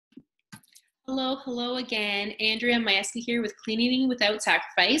Hello, hello again. Andrea Majewski here with Cleaning Without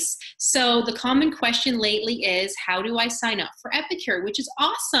Sacrifice. So the common question lately is, how do I sign up for Epicure, which is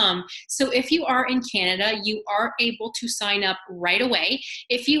awesome. So if you are in Canada, you are able to sign up right away.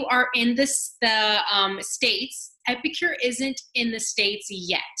 If you are in the States, Epicure isn't in the States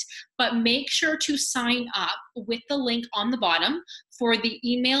yet, but make sure to sign up with the link on the bottom for the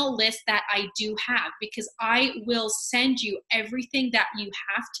email list that I do have, because I will send you everything that you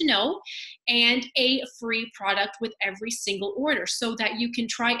have to know and a free product with every single order so that you can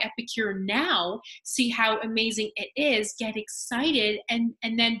try Epicure now, see how amazing it is, get excited, and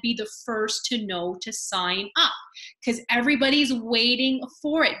then be the first to know to sign up, because everybody's waiting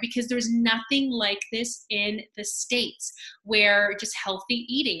for it, because there's nothing like this in the States, where just healthy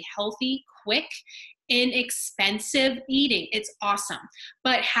eating, healthy, quick, inexpensive eating. It's awesome.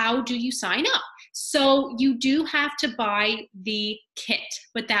 But how do you sign up? So you do have to buy the kit,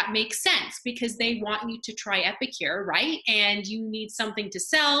 but that makes sense because they want you to try Epicure, right? And you need something to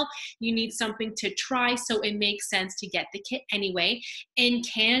sell, you need something to try, so it makes sense to get the kit anyway. In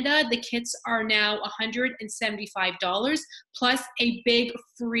Canada, the kits are now $175 plus a big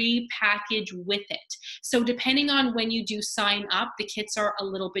free package with it. So depending on when you do sign up, the kits are a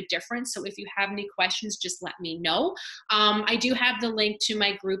little bit different. So if you have any questions, just let me know. I do have the link to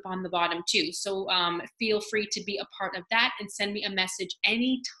my group on the bottom too. So feel free to be a part of that and send me a message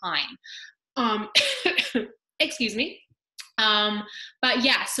anytime. Excuse me. But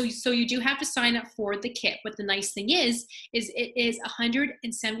yeah, so you do have to sign up for the kit. But the nice thing is it is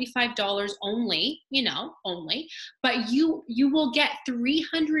 $175 only, only, but you will get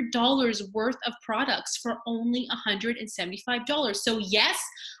 $300 worth of products for only $175. So yes,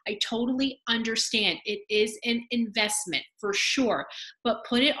 I totally understand. It is an investment for sure, but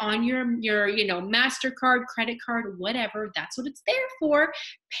put it on your MasterCard, credit card, whatever. That's what it's there for.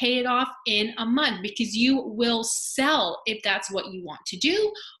 Pay it off in a month, because you will sell if that's what you want to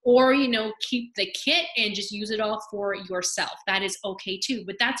do, or keep the kit and just use it all for yourself. That is okay too.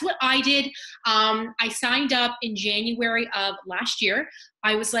 But that's what I did. I signed up in January of last year.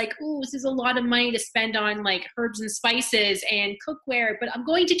 I was like, oh, this is a lot of money to spend on like herbs and spices and cookware, but I'm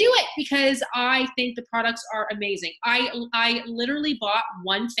going to do it because I think the products are amazing. I literally bought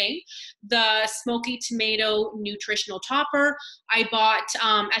one thing, the smoky tomato nutritional topper. I bought,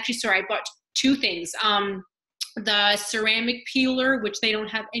 I bought two things. The ceramic peeler, which they don't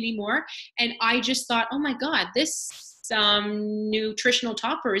have anymore. And I just thought, oh my God, this nutritional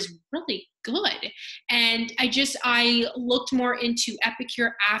topper is really good. And I looked more into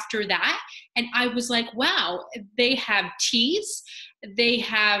Epicure after that. And I was like, wow, they have teas. They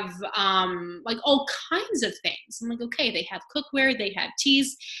have like all kinds of things. I'm like, okay, they have cookware, they have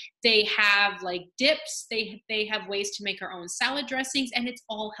teas, they have like dips, they have ways to make our own salad dressings, and it's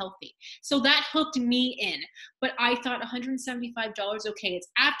all healthy. So that hooked me in. But I thought $175, okay, it's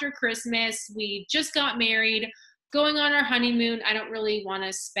after Christmas, we just got married, going on our honeymoon. I don't really want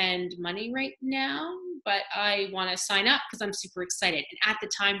to spend money right now, but I want to sign up because I'm super excited. And at the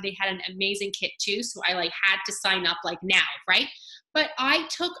time they had an amazing kit too. So I had to sign up now, right? But I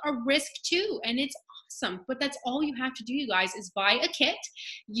took a risk too, and it's awesome. But that's all you have to do, you guys, is buy a kit.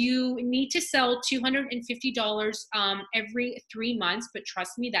 You need to sell $250 every 3 months, but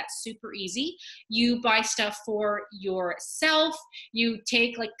trust me, that's super easy. You buy stuff for yourself. You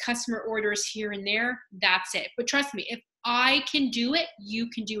take customer orders here and there. That's it. But trust me, if I can do it, you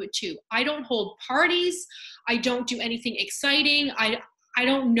can do it too. I don't hold parties. I don't do anything exciting. I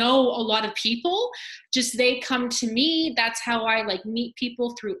don't know a lot of people, just they come to me. That's how I meet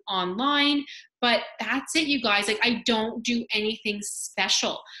people, through online. But that's it, you guys. I don't do anything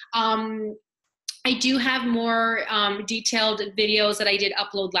special. I do have more detailed videos that I did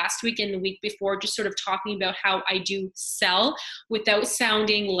upload last week and the week before, just sort of talking about how I do sell without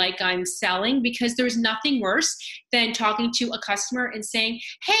sounding like I'm selling, because there's nothing worse than talking to a customer and saying,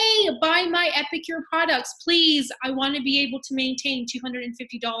 hey, buy my Epicure products, please. I want to be able to maintain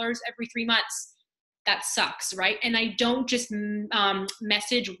 $250 every 3 months. That sucks, right? And I don't just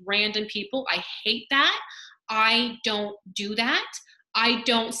message random people. I hate that. I don't do that. I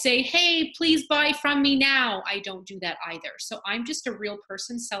don't say, hey, please buy from me now. I don't do that either. So I'm just a real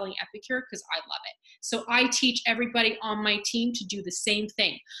person selling Epicure because I love it. So I teach everybody on my team to do the same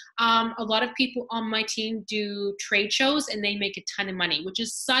thing. A lot of people on my team do trade shows and they make a ton of money, which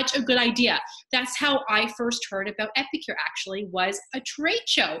is such a good idea. That's how I first heard about Epicure, actually, was a trade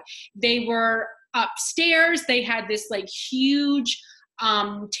show. They were upstairs. They had this huge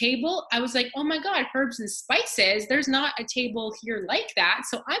table. I was like, oh my God, herbs and spices. There's not a table here like that.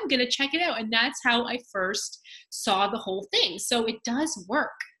 So I'm going to check it out. And that's how I first saw the whole thing. So it does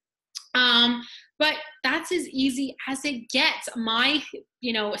work. Um, but that's as easy as it gets. My,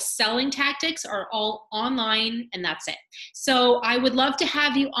 selling tactics are all online, and that's it. So I would love to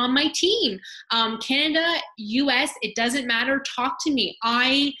have you on my team. Canada, US, it doesn't matter. Talk to me.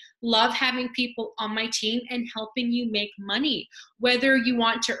 I love having people on my team and helping you make money. Whether you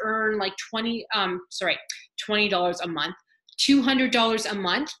want to earn like $20 a month, $200 a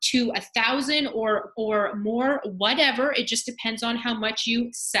month to 1,000 or more, whatever. It just depends on how much you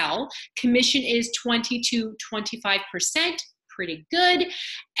sell. Commission is 20 to 25%. Pretty good.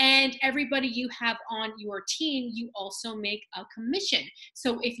 And everybody you have on your team, you also make a commission.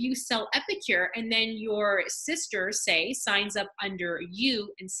 So if you sell Epicure and then your sister, say, signs up under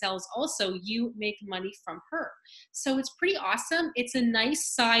you and sells also, you make money from her. So it's pretty awesome. It's a nice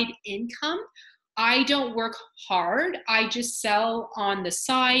side income. I don't work hard. I just sell on the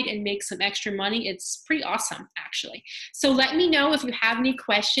side and make some extra money. It's pretty awesome, actually. So let me know if you have any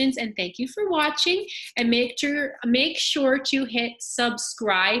questions, and thank you for watching. And make sure to hit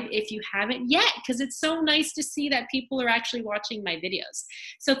subscribe if you haven't yet, because it's so nice to see that people are actually watching my videos.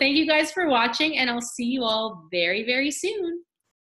 So thank you guys for watching, and I'll see you all very, very soon.